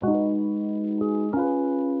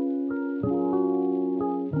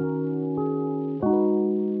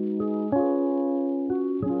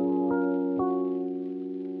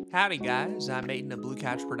Howdy, guys. I'm Aden of Blue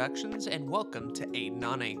Couch Productions, and welcome to Aden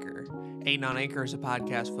on Anchor. Aden on Anchor is a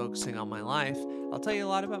podcast focusing on my life. I'll tell you a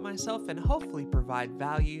lot about myself and hopefully provide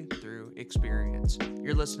value through experience.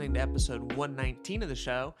 You're listening to episode 119 of the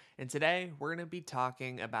show, and today we're going to be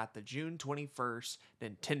talking about the June 21st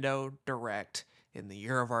Nintendo Direct in the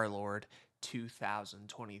year of our Lord,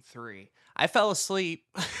 2023. I fell asleep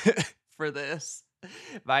for this.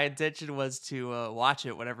 My intention was to watch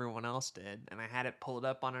it when everyone else did, and I had it pulled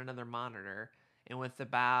up on another monitor. And with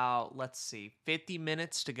about, 50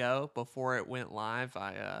 minutes to go before it went live,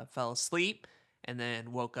 I fell asleep and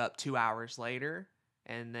then woke up 2 hours later.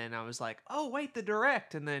 And then I was like, oh, wait, the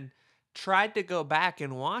direct. And then tried to go back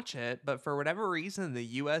and watch it. But for whatever reason, the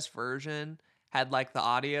US version had like the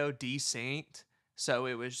audio desynced. So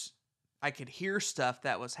I could hear stuff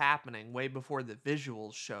that was happening way before the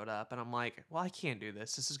visuals showed up. And I'm like, well, I can't do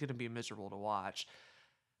this. This is going to be miserable to watch.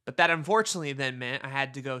 But that unfortunately then meant I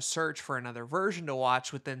had to go search for another version to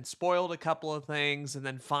watch, which then spoiled a couple of things. And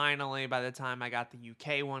then finally, by the time I got the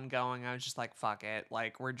UK one going, I was just like, fuck it.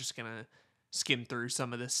 Like, we're just going to skim through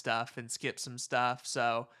some of this stuff and skip some stuff.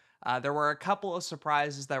 So there were a couple of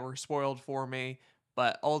surprises that were spoiled for me.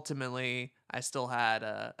 But ultimately, I still had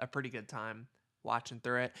a pretty good time watching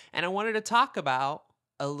through it. And I wanted to talk about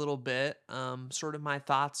a little bit, sort of my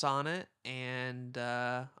thoughts on it and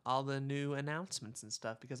all the new announcements and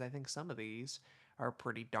stuff, because I think some of these are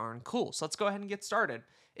pretty darn cool. So let's go ahead and get started.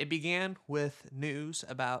 It began with news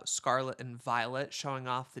about Scarlet and Violet showing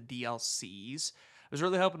off the DLCs. I was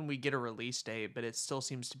really hoping we'd get a release date, but it still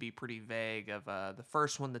seems to be pretty vague. Of the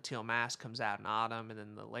first one, the Teal Mask, comes out in autumn, and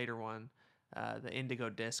then the later one, the Indigo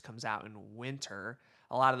Disc, comes out in winter.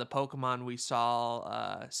 A lot of the Pokemon we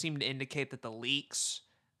saw seemed to indicate that the leaks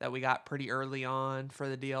that we got pretty early on for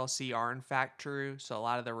the DLC are in fact true. So a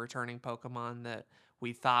lot of the returning Pokemon that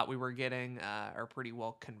we thought we were getting are pretty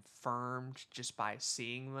well confirmed just by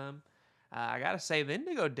seeing them. I gotta say, the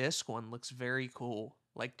Indigo Disc one looks very cool.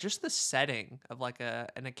 Like, just the setting of like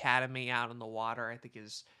an academy out in the water, I think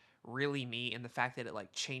is really neat, and the fact that it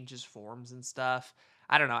like changes forms and stuff.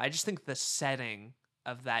 I don't know. I just think the setting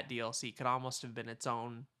of that DLC could almost have been its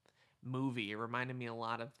own movie. It reminded me a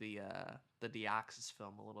lot of the Deoxys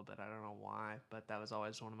film a little bit. I don't know why, but that was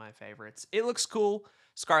always one of my favorites. It looks cool.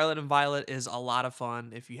 Scarlet and Violet is a lot of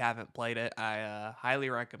fun. If you haven't played it, I highly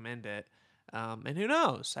recommend it. And who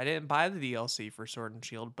knows? I didn't buy the DLC for Sword and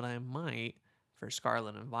Shield, but I might for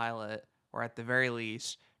Scarlet and Violet, or at the very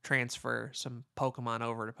least, transfer some Pokemon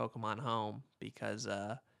over to Pokemon Home because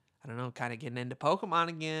I don't know, kind of getting into Pokemon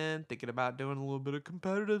again, thinking about doing a little bit of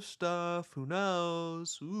competitive stuff. Who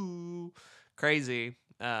knows? Ooh, crazy.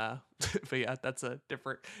 But yeah, that's a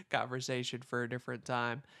different conversation for a different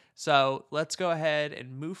time. So let's go ahead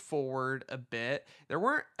and move forward a bit. There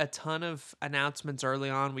weren't a ton of announcements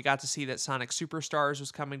early on. We got to see that Sonic Superstars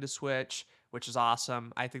was coming to Switch, which is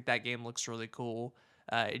awesome. I think that game looks really cool.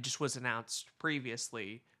 It just was announced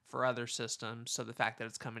previously for other systems, so the fact that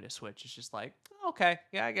it's coming to Switch is just like, okay,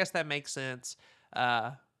 yeah, I guess that makes sense.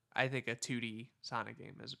 I think a 2D Sonic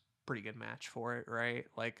game is a pretty good match for it, right?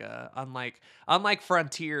 Like, unlike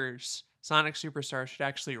Frontiers, Sonic Superstar should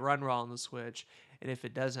actually run well on the Switch, and if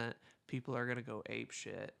it doesn't, people are gonna go ape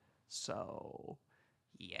shit. So,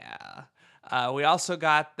 yeah. We also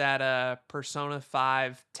got that Persona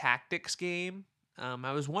 5 Tactics game.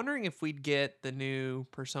 I was wondering if we'd get the new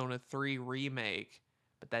Persona 3 remake,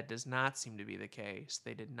 but that does not seem to be the case.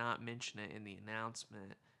 They did not mention it in the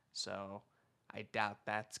announcement, so I doubt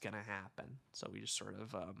that's going to happen. So we just sort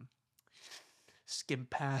of skim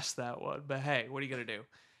past that one. But hey, what are you going to do?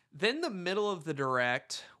 Then the middle of the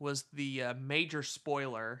direct was the major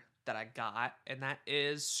spoiler that I got, and that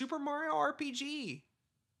is Super Mario RPG.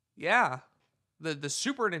 Yeah, the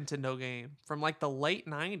Super Nintendo game from like the late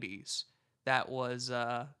 90s that was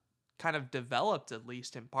kind of developed, at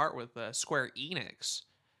least in part, with Square Enix,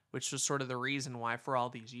 which was sort of the reason why for all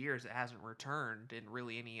these years it hasn't returned in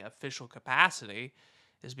really any official capacity,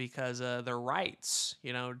 is because the rights,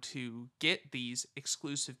 to get these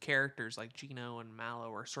exclusive characters like Geno and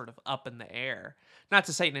Mallow are sort of up in the air. Not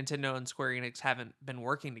to say Nintendo and Square Enix haven't been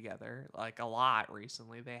working together like a lot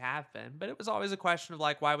recently. They have been, but it was always a question of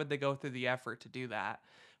like, why would they go through the effort to do that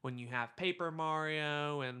when you have Paper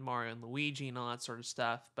Mario and Mario and Luigi and all that sort of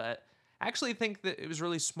stuff? But I actually think that it was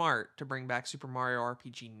really smart to bring back Super Mario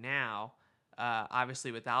RPG now.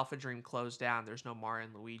 Obviously, with Alpha Dream closed down, there's no Mario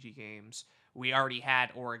and Luigi games. We already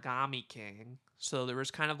had Origami King, so there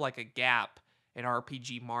was kind of like a gap in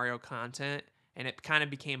RPG Mario content, and it kind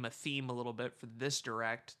of became a theme a little bit for this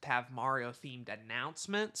direct to have Mario themed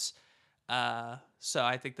announcements. So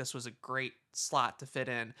I think this was a great slot to fit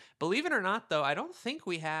in. Believe it or not, though, I don't think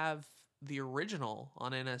we have the original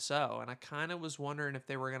on NSO, and I kind of was wondering if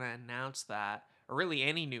they were going to announce that, or really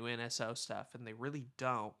any new NSO stuff, and they really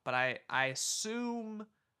don't. But I assume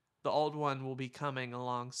the old one will be coming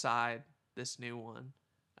alongside this new one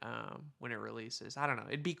when it releases. I don't know.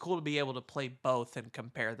 It'd be cool to be able to play both and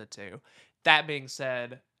compare the two. That being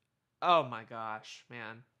said, oh my gosh,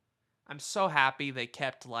 man. I'm so happy they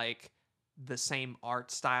kept like the same art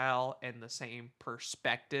style and the same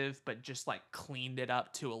perspective, but just like cleaned it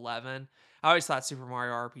up to 11. I always thought Super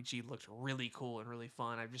Mario RPG looked really cool and really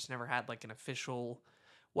fun. I've just never had like an official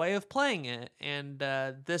way of playing it, and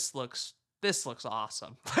this looks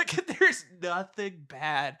awesome. Like there's nothing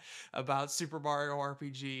bad about Super Mario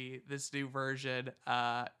RPG, this new version.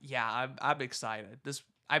 Yeah, I'm excited. This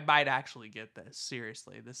I might actually get this.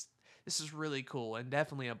 Seriously. This is really cool and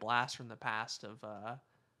definitely a blast from the past of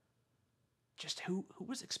just who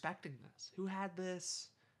was expecting this? Who had this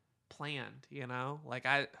planned, you know? Like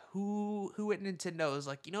who at Nintendo is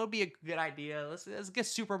like, it'd be a good idea. Let's get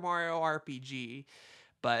Super Mario RPG.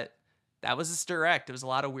 But that was this direct. It was a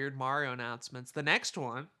lot of weird Mario announcements. The next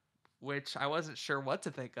one, which I wasn't sure what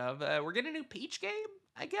to think of, we're getting a new Peach game,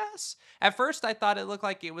 I guess. At first, I thought it looked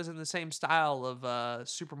like it was in the same style of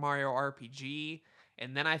Super Mario RPG,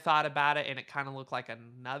 and then I thought about it, and it kind of looked like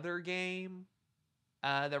another game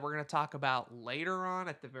that we're going to talk about later on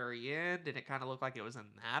at the very end, and it kind of looked like it was in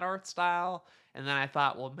that art style. And then I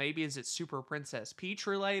thought, well, maybe is it Super Princess Peach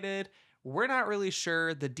related? We're not really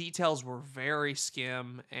sure. The details were very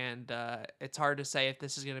skim, and it's hard to say if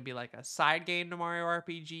this is going to be like a side game to Mario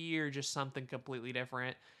RPG or just something completely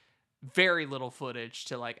different. Very little footage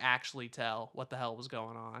to like actually tell what the hell was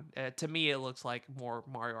going on. To me, it looks like more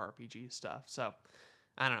Mario RPG stuff. So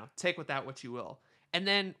I don't know. Take with that what you will. And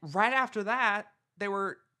then right after that, they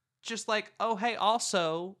were just like, oh, hey,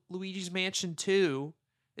 also, Luigi's Mansion 2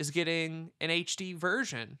 is getting an HD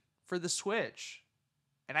version for the Switch.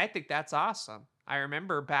 And I think that's awesome. I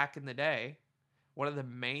remember back in the day, one of the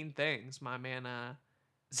main things my man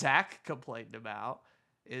Zach complained about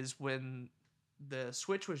is when the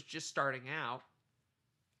Switch was just starting out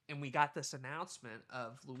and we got this announcement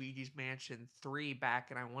of Luigi's Mansion 3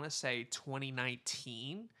 back in, I want to say,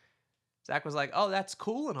 2019. Zach was like, oh, that's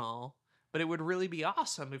cool and all, but it would really be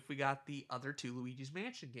awesome if we got the other two Luigi's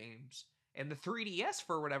Mansion games. And the 3DS,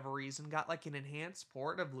 for whatever reason, got like an enhanced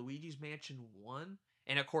port of Luigi's Mansion 1.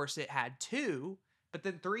 And of course, it had 2, but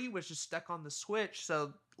then 3 was just stuck on the Switch.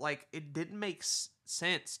 So, like, it didn't make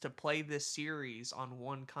sense to play this series on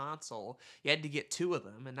one console. You had to get two of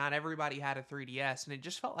them, and not everybody had a 3DS. And it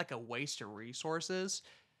just felt like a waste of resources.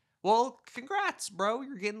 Well, congrats, bro.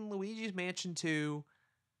 You're getting Luigi's Mansion 2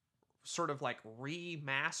 sort of like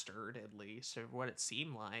remastered, at least, or what it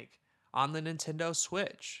seemed like, on the Nintendo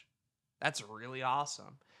Switch. That's really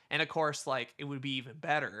awesome. And of course, like, it would be even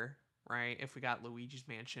better, right, if we got Luigi's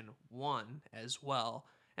Mansion 1 as well.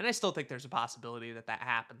 And I still think there's a possibility that that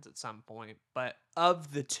happens at some point. But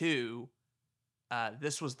of the two,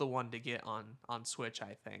 this was the one to get on Switch,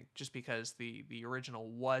 I think, just because the original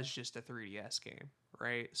was just a 3DS game,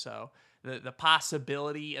 right? So the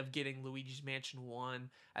possibility of getting Luigi's Mansion 1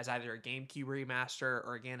 as either a GameCube remaster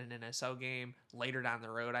or again an NSO game later down the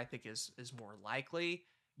road, I think is more likely.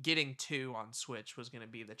 Getting 2 on Switch was going to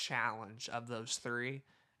be the challenge of those 3,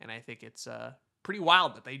 and I think it's pretty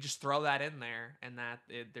wild that they just throw that in there and that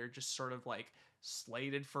they're just sort of like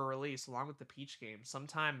slated for release along with the Peach game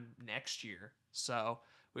sometime next year. So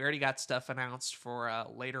we already got stuff announced for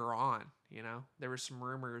later on. There were some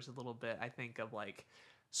rumors a little bit, I think, of like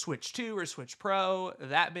Switch 2 or Switch Pro,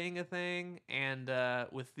 that being a thing. And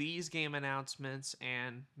with these game announcements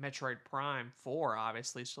and Metroid Prime 4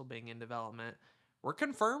 obviously still being in development, we're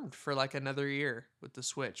confirmed for like another year with the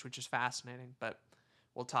Switch, which is fascinating. But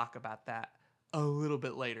we'll talk about that a little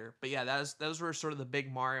bit later. But yeah, those were sort of the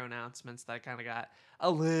big Mario announcements that I kind of got a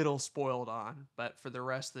little spoiled on. But for the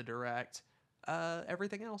rest of the direct,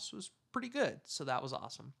 everything else was pretty good. So that was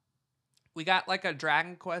awesome. We got like a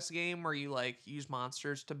Dragon Quest game where you like use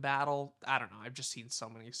monsters to battle. I don't know. I've just seen so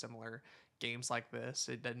many similar games like this.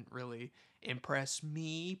 It didn't really impress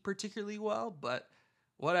me particularly well, but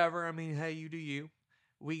whatever. I mean, hey, you do you.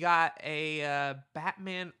 We got a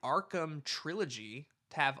Batman Arkham trilogy.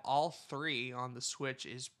 To have all 3 on the Switch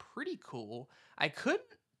is pretty cool. I couldn't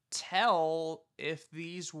tell if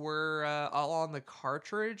these were all on the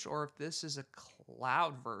cartridge or if this is a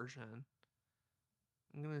cloud version.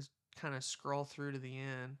 I'm going to kind of scroll through to the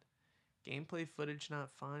end. Gameplay footage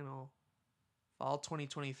not final. Fall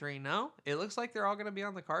 2023. No, it looks like they're all going to be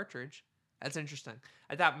on the cartridge. That's interesting.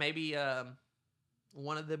 I thought maybe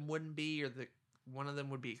one of them wouldn't be, or the one of them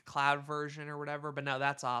would be cloud version or whatever. But no,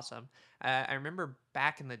 that's awesome. I remember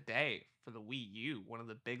back in the day for the Wii U, one of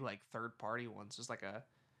the big like third party ones was like a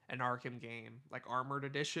an Arkham game, like Armored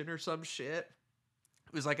Edition or some shit.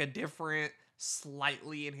 It was like a different,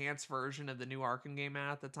 slightly enhanced version of the new Arkham game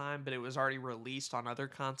out at the time, but it was already released on other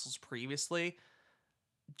consoles previously.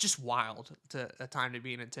 Just wild to a time to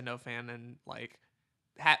be a Nintendo fan, and like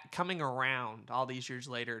coming around all these years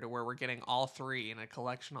later to where we're getting all three in a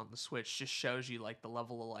collection on the Switch just shows you like the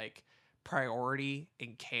level of like priority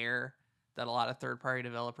and care that a lot of third party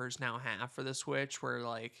developers now have for the Switch, where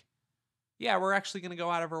like, yeah, we're actually going to go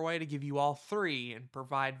out of our way to give you all three and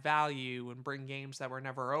provide value and bring games that were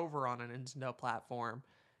never over on a Nintendo platform.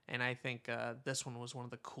 And I think this one was one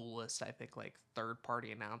of the coolest, I think, like third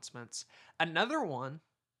party announcements. Another one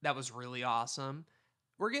that was really awesome,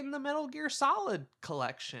 we're getting the Metal Gear Solid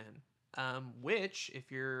collection, which,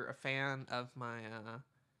 if you're a fan of my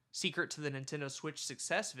Secret to the Nintendo Switch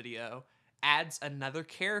success video, adds another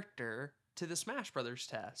character to the Smash Brothers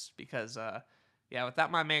test. Because, yeah,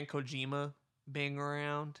 without my man Kojima being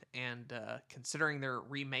around, and considering they're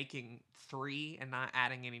remaking 3 and not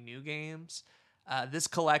adding any new games, this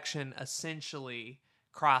collection essentially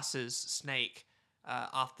crosses Snake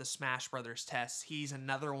off the Smash Brothers test. He's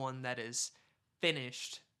another one that is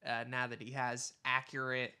finished now that he has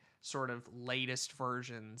accurate, sort of latest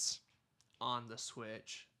versions on the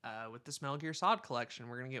Switch. With this Metal Gear Solid collection,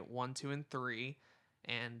 we're gonna get 1, 2, and 3,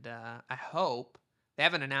 and I hope they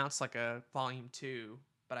haven't announced like a volume 2,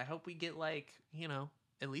 but I hope we get like, you know,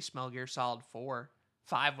 at least Metal Gear Solid 4.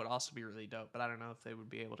 5 would also be really dope, but I don't know if they would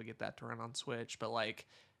be able to get that to run on Switch. But like,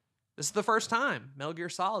 this is the first time Metal Gear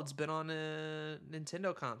Solid's been on a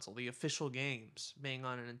Nintendo console, the official games being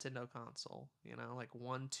on a Nintendo console, you know, like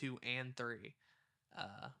 1, 2, and 3.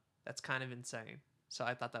 That's kind of insane. So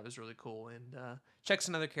I thought that was really cool, and checks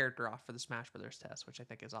another character off for the Smash Brothers test, which I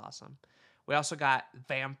think is awesome. We also got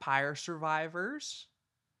Vampire Survivors.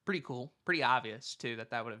 Pretty cool. Pretty obvious, too, that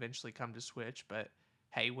that would eventually come to Switch, but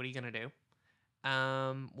hey, what are you going to do?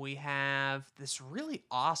 We have this really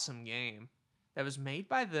awesome game that was made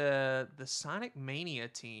by the Sonic Mania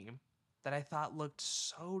team that I thought looked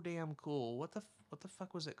so damn cool. What the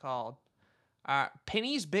fuck was it called?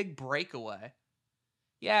 Penny's Big Breakaway.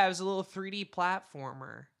 Yeah, it was a little 3D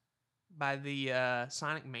platformer by the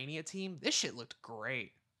Sonic Mania team. This shit looked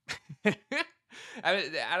great. I mean,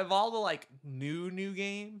 out of all the like new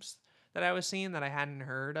games that I was seeing that I hadn't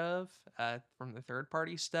heard of from the third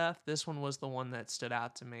party stuff, this one was the one that stood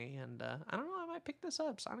out to me. And I don't know, I might pick this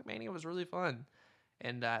up. Sonic Mania was really fun,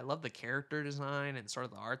 and I love the character design and sort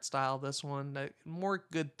of the art style of this one. More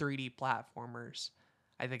good 3D platformers,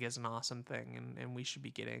 I think, is an awesome thing, and we should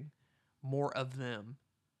be getting more of them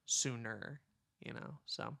sooner. You know,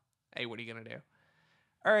 so hey, what are you gonna do?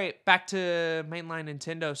 All right, back to mainline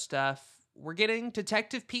Nintendo stuff. We're getting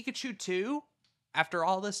Detective Pikachu 2 after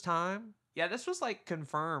all this time. Yeah, this was like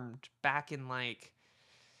confirmed back in like,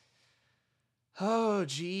 oh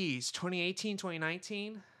geez, 2018,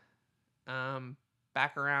 2019.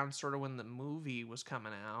 Back around sort of when the movie was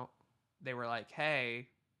coming out. They were like, hey,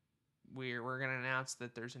 we're gonna announce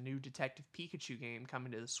that there's a new Detective Pikachu game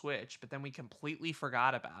coming to the Switch, but then we completely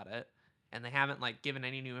forgot about it, and they haven't like given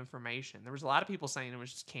any new information. There was a lot of people saying it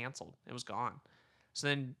was just canceled, it was gone. So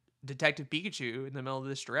then Detective Pikachu in the middle of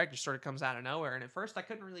this direct just sort of comes out of nowhere, and at first I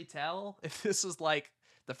couldn't really tell if this was like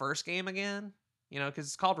the first game again, you know, because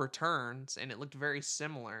it's called Returns and it looked very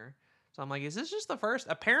similar. So I'm like, is this just the first?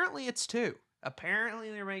 Apparently it's two.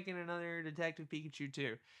 Apparently they're making another Detective Pikachu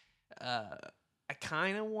 2. I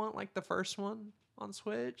kind of want like the first one on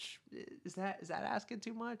Switch. Is that asking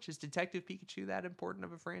too much? Is Detective Pikachu that important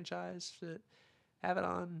of a franchise to have it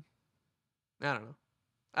on? I don't know.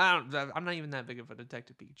 I'm not even that big of a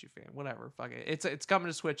Detective Pikachu fan. Whatever, fuck it. It's coming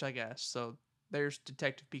to Switch, I guess. So there's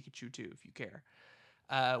Detective Pikachu 2 if you care.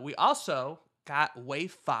 We also got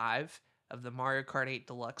Wave 5 of the Mario Kart 8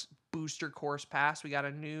 Deluxe Booster Course Pass. We got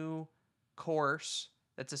a new course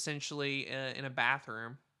that's essentially in a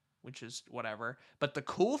bathroom, which is whatever. But the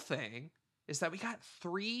cool thing is that we got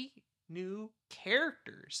 3 new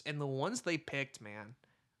characters, and the ones they picked, man,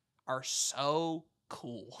 are so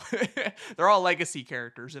cool. They're all legacy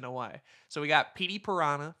characters in a way. So we got Petey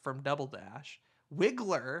Piranha from Double Dash,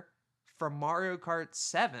 Wiggler from Mario Kart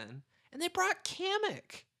 7, and they brought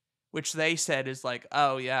Kamek, which they said is like,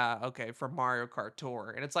 oh yeah, okay, from Mario Kart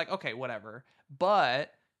Tour. And it's like, okay, whatever.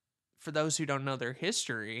 But for those who don't know their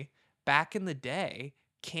history, back in the day,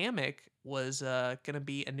 Kamek was going to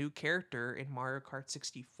be a new character in Mario Kart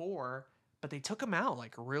 64, but they took him out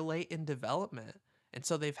like real late in development. And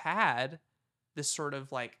so they've had this sort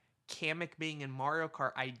of like Kamek being in Mario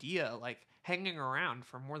Kart idea, like hanging around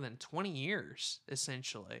for more than 20 years,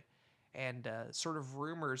 essentially. And sort of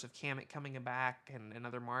rumors of Kamek coming back and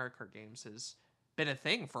other Mario Kart games has been a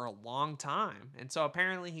thing for a long time. And so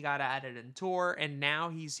apparently he got added in Tour, and now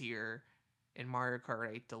he's here in Mario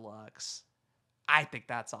Kart 8 Deluxe. I think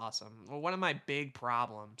that's awesome. One of my big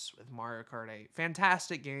problems with Mario Kart 8,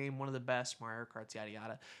 fantastic game, one of the best Mario Karts, yada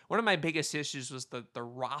yada. One of my biggest issues was the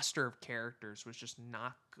roster of characters was just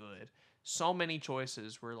not good. So many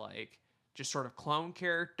choices were like just sort of clone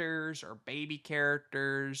characters or baby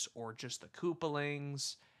characters or just the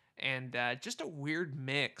Koopalings. And just a weird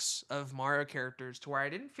mix of Mario characters to where I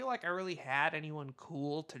didn't feel like I really had anyone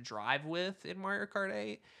cool to drive with in Mario Kart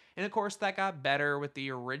 8. And of course, that got better with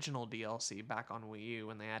the original DLC back on Wii U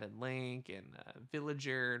when they added Link and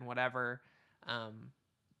Villager and whatever. Um,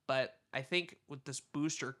 but I think what this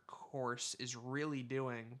booster course is really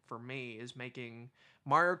doing for me is making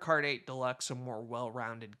Mario Kart 8 Deluxe a more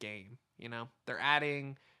well-rounded game. You know, they're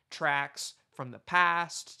adding tracks from the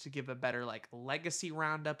past to give a better like legacy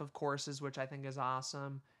roundup of courses, which I think is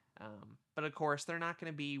awesome. But of course, they're not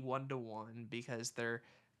going to be one-to-one because they're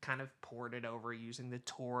kind of ported over using the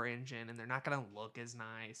Tour engine, and they're not going to look as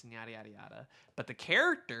nice and yada yada yada. But the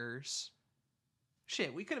characters,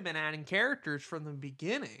 shit, we could have been adding characters from the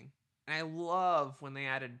beginning. And I love when they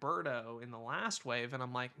added Birdo in the last wave, and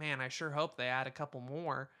I'm like, man, I sure hope they add a couple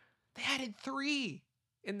more. They added 3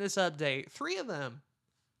 in this update. 3 of them.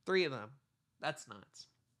 3 of them. That's nuts.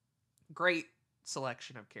 Great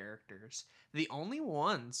selection of characters. The only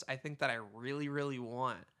ones I think that I really, really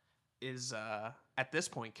want is at this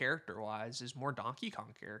point, character wise, is more Donkey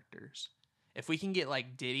Kong characters. If we can get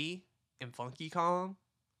like Diddy and Funky Kong,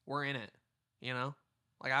 we're in it. You know,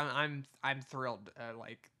 like I'm thrilled.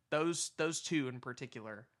 Like those 2 in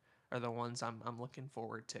particular are the ones I'm looking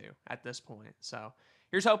forward to at this point. So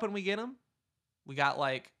here's hoping we get them. We got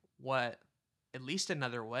like what, at least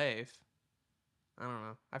another wave. I don't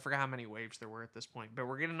know. I forgot how many waves there were at this point, but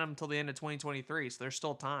we're getting them until the end of 2023, so there's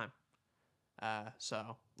still time.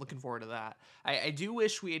 So looking forward to that. I do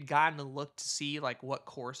wish we had gotten to look to see like what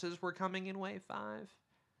courses were coming in Wave 5.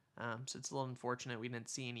 So it's a little unfortunate we didn't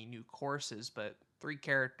see any new courses, but 3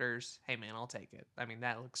 characters, hey man, I'll take it. I mean,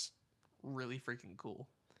 that looks really freaking cool.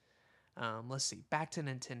 Let's see, back to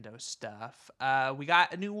Nintendo stuff. We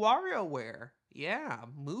got a new WarioWare. Yeah,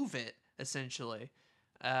 Move It, essentially.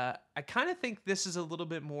 I kind of think this is a little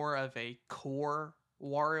bit more of a core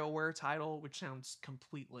WarioWare title, which sounds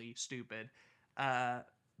completely stupid.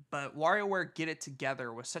 But WarioWare Get It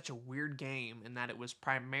Together was such a weird game in that it was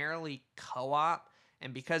primarily co-op,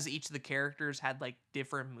 and because each of the characters had like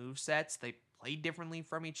different move sets, they played differently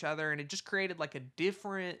from each other, and it just created like a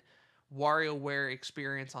different WarioWare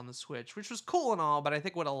experience on the Switch, which was cool and all, but I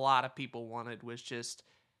think what a lot of people wanted was just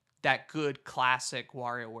that good classic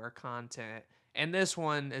WarioWare content. And this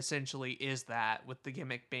one essentially is that, with the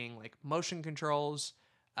gimmick being like motion controls,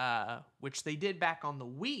 which they did back on the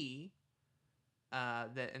Wii.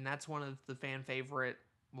 And that's one of the fan favorite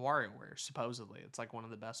WarioWare, supposedly. It's like one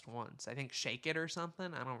of the best ones. I think Shake It or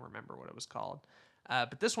something. I don't remember what it was called.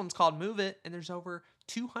 But this one's called Move It, and there's over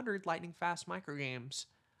 200 lightning fast microgames.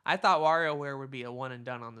 I thought WarioWare would be a one and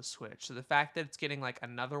done on the Switch. So the fact that it's getting like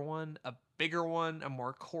another one, a bigger one, a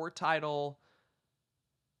more core title,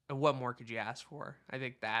 what more could you ask for? I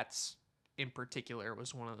think that's, in particular,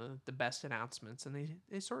 was one of the best announcements. And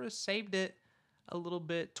they sort of saved it a little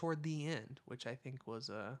bit toward the end, which I think was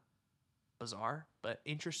bizarre, but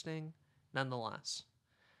interesting nonetheless.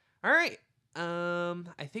 All right.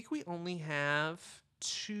 I think we only have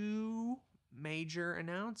 2 major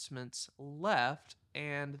announcements left,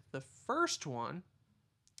 and the first one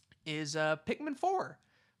is Pikmin 4.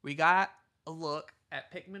 We got a look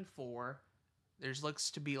at Pikmin 4. There's looks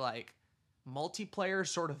to be like multiplayer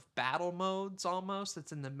sort of battle modes almost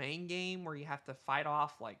that's in the main game where you have to fight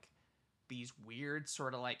off like these weird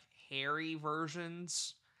sort of like hairy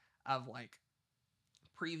versions of like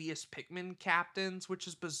previous Pikmin captains, which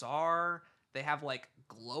is bizarre. They have like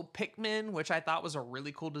glow Pikmin, which I thought was a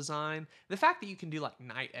really cool design. The fact that you can do like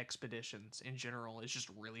night expeditions in general is just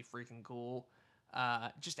really freaking cool.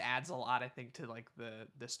 Just adds a lot, I think, to like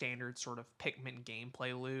the standard sort of Pikmin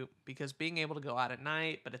gameplay loop, because being able to go out at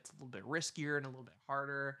night, but it's a little bit riskier and a little bit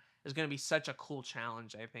harder, is going to be such a cool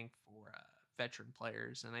challenge, I think, for veteran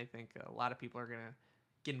players, and I think a lot of people are going to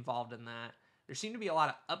get involved in that. There seem to be a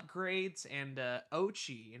lot of upgrades, and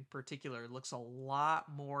Ochi in particular looks a lot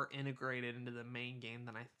more integrated into the main game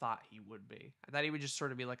than I thought he would be. I thought he would just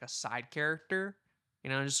sort of be like a side character, you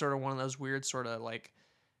know, just sort of one of those weird sort of like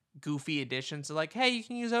goofy additions of like, hey, you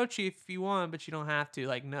can use Ochi if you want, but you don't have to.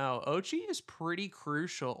 Like, no, Ochi is pretty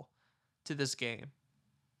crucial to this game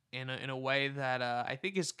in a way that I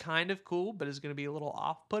think is kind of cool, but is going to be a little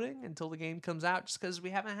off-putting until the game comes out, just because we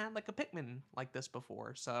haven't had like a Pikmin like this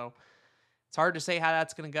before. So it's hard to say how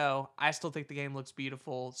that's going to go. I still think the game looks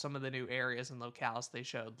beautiful. Some of the new areas and locales they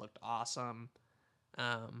showed looked awesome.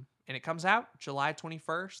 And it comes out July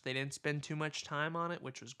 21st. They didn't spend too much time on it,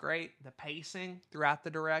 which was great. The pacing throughout the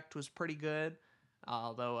direct was pretty good.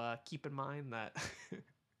 Although, keep in mind that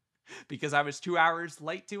because I was 2 hours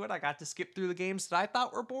late to it, I got to skip through the games that I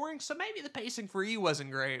thought were boring. So maybe the pacing for you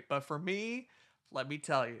wasn't great. But for me, let me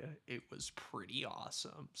tell you, it was pretty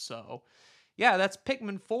awesome. So, yeah, that's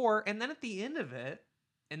Pikmin 4. And then at the end of it,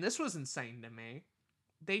 and this was insane to me,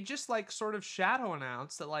 they just like sort of shadow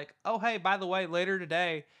announced that, like, oh, hey, by the way, later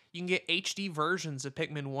today, you can get HD versions of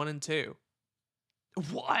Pikmin 1 and 2.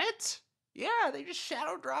 What? Yeah, they just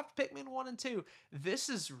shadow dropped Pikmin 1 and 2. This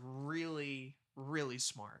is really, really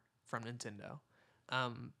smart from Nintendo.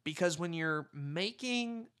 Because when you're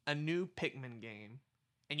making a new Pikmin game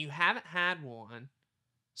and you haven't had one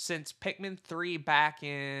since Pikmin 3 back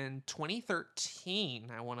in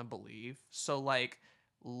 2013, I want to believe. So, like,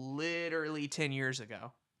 literally 10 years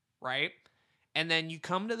ago, right? And then you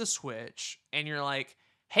come to the Switch and you're like,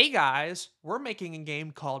 hey guys, we're making a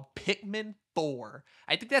game called Pikmin 4.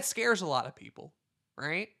 I think that scares a lot of people,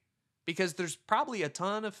 right? Because there's probably a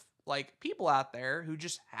ton of like people out there who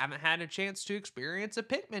just haven't had a chance to experience a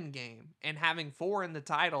Pikmin game, and having 4 in the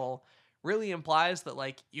title really implies that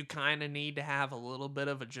like you kind of need to have a little bit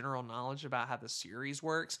of a general knowledge about how the series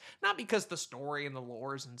works, not because the story and the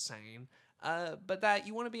lore is insane, but that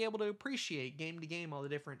you want to be able to appreciate game to game all the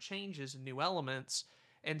different changes and new elements.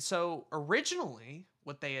 And so originally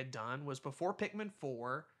what they had done was, before Pikmin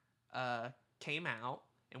 4 came out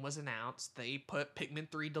and was announced, they put Pikmin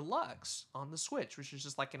 3 Deluxe on the Switch, which is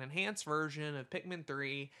just like an enhanced version of Pikmin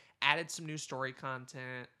 3, added some new story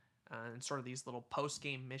content, and sort of these little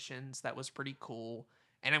post-game missions that was pretty cool.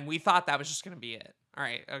 And then we thought that was just going to be it. All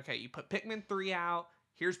right, okay, you put Pikmin 3 out,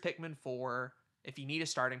 here's Pikmin 4. If you need a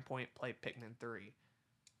starting point, play Pikmin 3.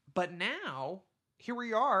 But now, here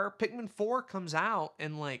we are, Pikmin 4 comes out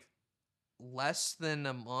in like less than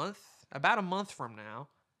a month, about a month from now,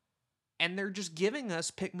 and they're just giving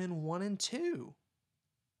us Pikmin 1 and 2.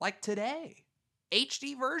 Like today.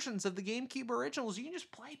 HD versions of the GameCube originals. You can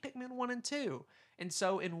just play Pikmin 1 and 2. And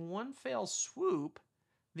so in one fell swoop,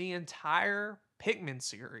 the entire Pikmin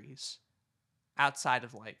series, outside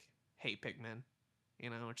of like, hey Pikmin,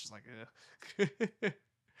 which is like,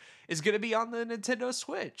 is going to be on the Nintendo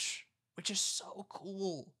Switch, which is so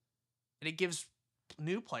cool. And it gives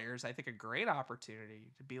new players, I think, a great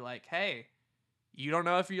opportunity to be like, hey, you don't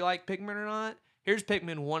know if you like Pikmin or not? Here's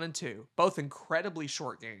Pikmin 1 and 2, both incredibly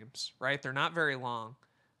short games, right? They're not very long.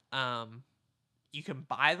 You can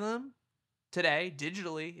buy them today,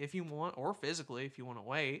 digitally, if you want, or physically, if you want to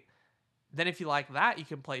wait. Then if you like that, you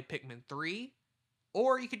can play Pikmin 3,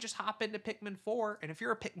 or you could just hop into Pikmin 4. And if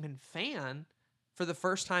you're a Pikmin fan, for the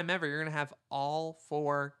first time ever, you're going to have all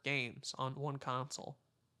 4 games on one console.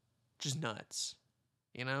 Just nuts.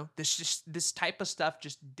 This type of stuff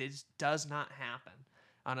just does not happen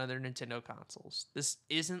on other Nintendo consoles. This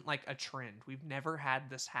isn't like a trend. We've never had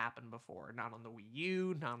this happen before. Not on the Wii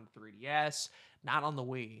U, not on the 3DS, not on the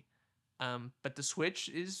Wii. But the Switch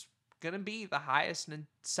is going to be the highest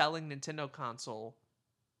selling Nintendo console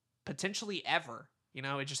potentially ever.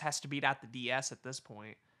 It just has to beat out the DS at this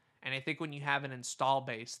point. And I think when you have an install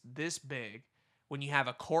base this big, when you have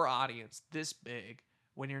a core audience this big,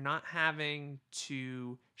 when you're not having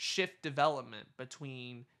to shift development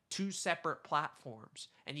between 2 separate platforms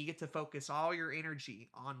and you get to focus all your energy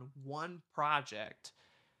on one project,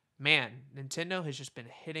 man, Nintendo has just been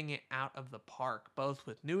hitting it out of the park, both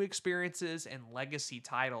with new experiences and legacy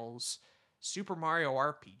titles. Super Mario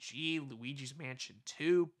RPG, Luigi's Mansion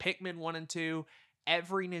 2, Pikmin 1 and 2,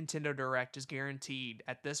 every Nintendo Direct is guaranteed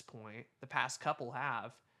at this point, the past couple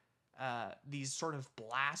have, these sort of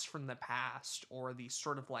blasts from the past, or these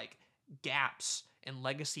sort of like gaps in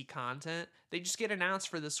legacy content. They just get announced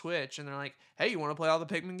for the Switch, and they're like, hey, you want to play all the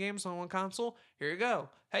Pikmin games on one console? Here you go.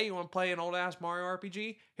 Hey, you want to play an old ass Mario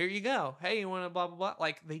RPG? Here you go. Hey, you want to blah blah blah.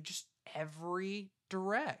 Like, they just, every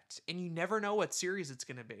direct, and you never know what series it's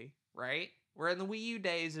gonna be, right? Where in the Wii U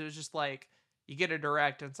days, it was just like, you get a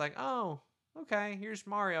direct and it's like, oh, okay, here's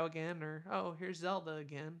Mario again, or oh, here's Zelda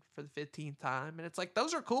again for the 15th time. And it's like,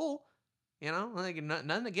 those are cool. Like,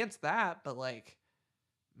 nothing against that, but like,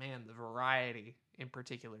 man, the variety in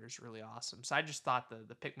particular is really awesome. So I just thought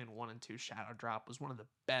the Pikmin 1 and 2 Shadow Drop was one of the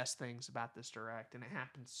best things about this direct, and it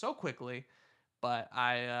happened so quickly, but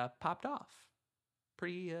I popped off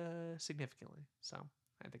pretty significantly. So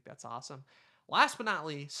I think that's awesome. Last but not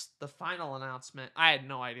least, the final announcement. I had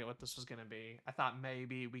no idea what this was going to be. I thought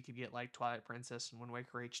maybe we could get like Twilight Princess and Wind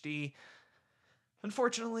Waker HD.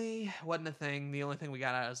 Unfortunately, wasn't a thing. The only thing we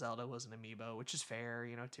got out of Zelda was an amiibo, which is fair.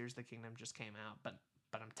 You know, Tears of the Kingdom just came out. But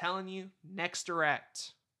I'm telling you, next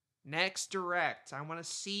direct, I want to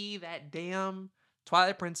see that damn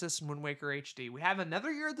Twilight Princess and Wind Waker HD. We have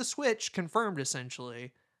another year of the Switch confirmed,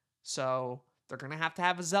 essentially. So they're going to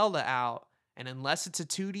have a Zelda out. And unless it's a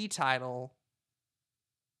 2D title,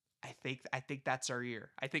 I think that's our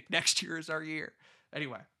year. I think next year is our year.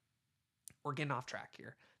 Anyway, we're getting off track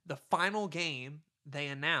here. The final game they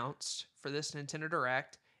announced for this Nintendo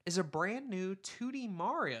Direct is a brand new 2D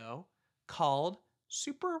Mario called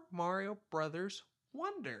Super Mario Brothers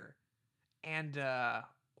Wonder. And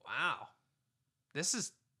wow, this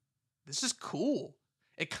is cool.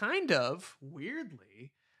 It kind of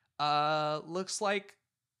weirdly looks like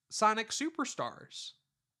Sonic Superstars.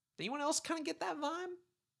 Anyone else kind of get that vibe?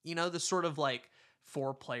 You know, the sort of like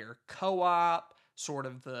 4-player co-op, sort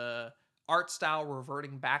of the art style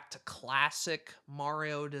reverting back to classic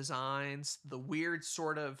Mario designs, the weird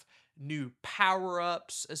sort of new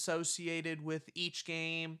power-ups associated with each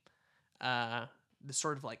game, uh, the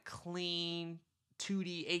sort of like clean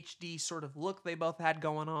 2D HD sort of look they both had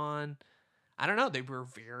going on. I don't know, they were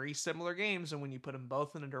very similar games, and when you put them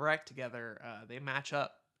both in a direct together, they match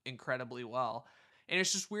up incredibly well. And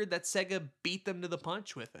it's just weird that Sega beat them to the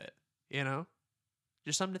punch with it, you know?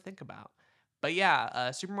 Just something to think about. But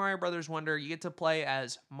yeah, Super Mario Brothers Wonder, you get to play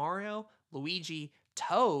as Mario, Luigi,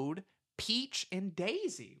 Toad, Peach, and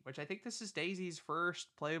Daisy, which I think this is Daisy's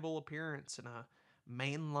first playable appearance in a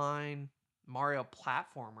mainline Mario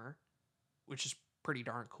platformer, which is pretty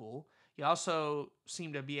darn cool. You also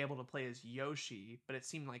seem to be able to play as Yoshi, but it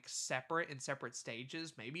seemed like separate in separate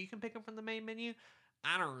stages. Maybe you can pick him from the main menu.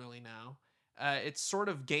 I don't really know. It's sort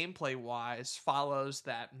of gameplay wise follows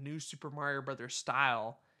that new Super Mario Brothers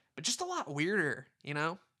style, but just a lot weirder, you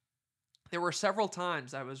know? There were several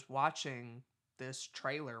times I was watching this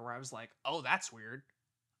trailer where I was like, oh, that's weird.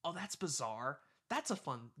 Oh, that's bizarre. That's a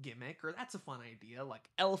fun gimmick, or that's a fun idea. Like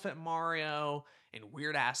Elephant Mario and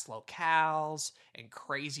weird ass locales and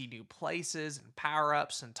crazy new places and power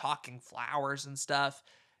ups and talking flowers and stuff.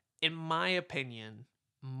 In my opinion,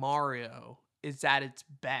 Mario is at its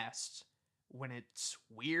best when it's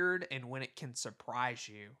weird and when it can surprise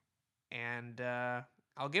you. And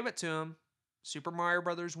I'll give it to him. Super Mario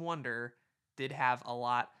Brothers Wonder did have a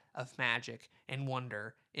lot of magic and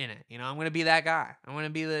wonder in it. You know, I'm gonna be that guy. I'm gonna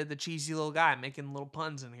be the cheesy little guy making little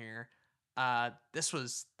puns in here. This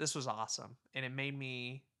was awesome, and it made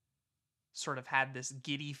me sort of had this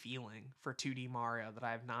giddy feeling for 2D Mario that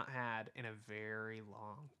I have not had in a very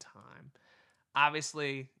long time.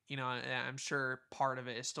 Obviously, you know, I'm sure part of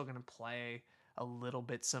it is still going to play a little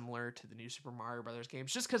bit similar to the new Super Mario Brothers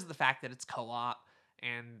games, just because of the fact that it's co-op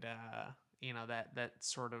and you know that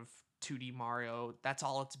sort of 2D Mario. That's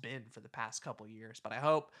all it's been for the past couple years. But I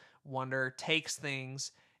hope Wonder takes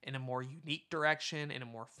things in a more unique direction, in a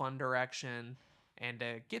more fun direction, and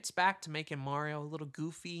gets back to making Mario a little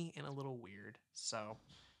goofy and a little weird. So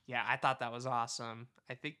yeah, I thought that was awesome.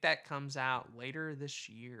 I think that comes out later this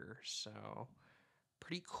year. So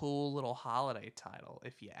pretty cool little holiday title,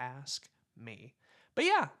 if you ask me. But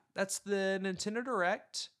yeah, that's the Nintendo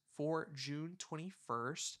Direct for June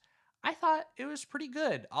 21st. I thought it was pretty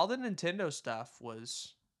good. All the Nintendo stuff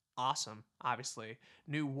was awesome, obviously.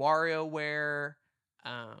 New WarioWare,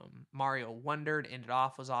 Mario Wondered ended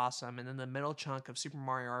off was awesome. And then the middle chunk of Super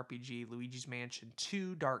Mario RPG, Luigi's Mansion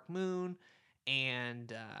 2, Dark Moon,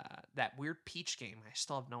 and that weird Peach game. I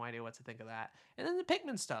still have no idea what to think of that. And then the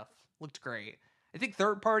Pikmin stuff looked great. I think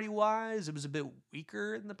third party wise, it was a bit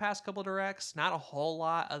weaker in the past couple of directs. Not a whole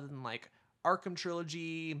lot other than like Arkham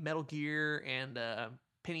Trilogy, Metal Gear, and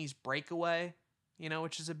Penny's Breakaway, you know,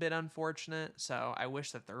 which is a bit unfortunate. So I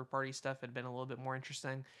wish the third party stuff had been a little bit more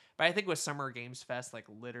interesting. But I think with Summer Games Fest, like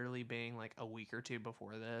literally being like a week or two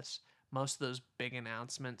before this, most of those big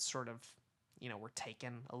announcements sort of, you know, were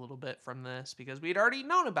taken a little bit from this because we had already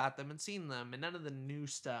known about them and seen them, and none of the new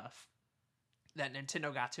stuff that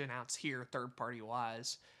Nintendo got to announce here, third party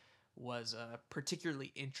wise, was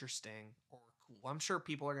particularly interesting or cool. I'm sure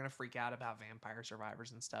people are going to freak out about Vampire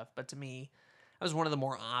Survivors and stuff, but to me, that was one of the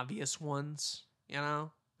more obvious ones, you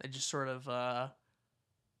know? It just sort of, I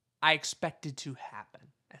expected to happen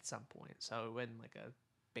at some point, so it wasn't like a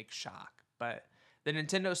big shock. But the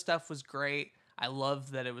Nintendo stuff was great. I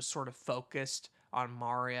love that it was sort of focused on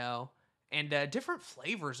Mario and different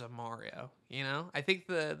flavors of Mario. You know, I think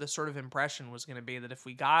the sort of impression was going to be that if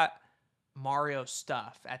we got Mario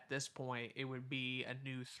stuff at this point, it would be a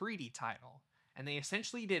new 3D title. And they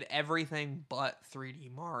essentially did everything but 3D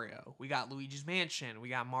Mario. We got Luigi's Mansion, we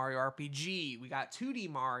got Mario RPG, we got 2D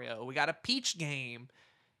Mario, we got a Peach game,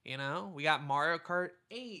 we got Mario Kart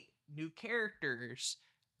 8, new characters.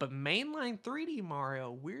 But mainline 3D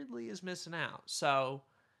Mario weirdly is missing out. So,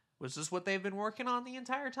 was this what they've been working on the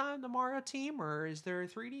entire time, the Mario team, or is there a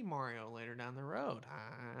 3D Mario later down the road?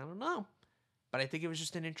 I don't know. But I think it was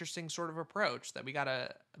just an interesting sort of approach that we got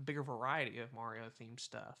a bigger variety of Mario themed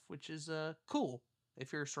stuff, which is cool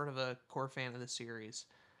if you're sort of a core fan of the series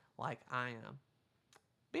like I am.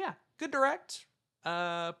 But yeah, good direct.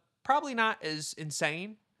 Probably not as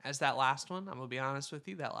insane as that last one. I'm gonna be honest with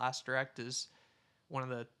you. That last direct is one of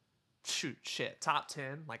the top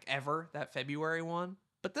 10 like ever, that February one.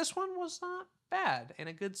 But this one was not bad, and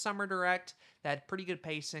a good summer direct that had pretty good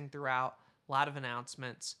pacing throughout, a lot of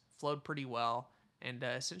announcements, flowed pretty well, and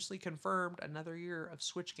essentially confirmed another year of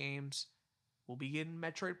Switch games. We'll be getting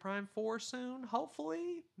Metroid Prime 4 soon,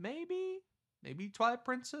 hopefully, maybe Twilight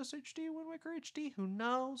Princess HD, Wind Waker HD, who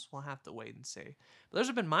knows? We'll have to wait and see. But those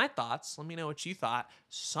have been my thoughts. Let me know what you thought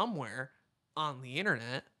somewhere on the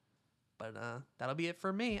internet. But that'll be it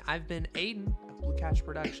for me. I've been Aden of Blue Catch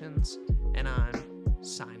Productions, and I'm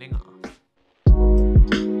signing off.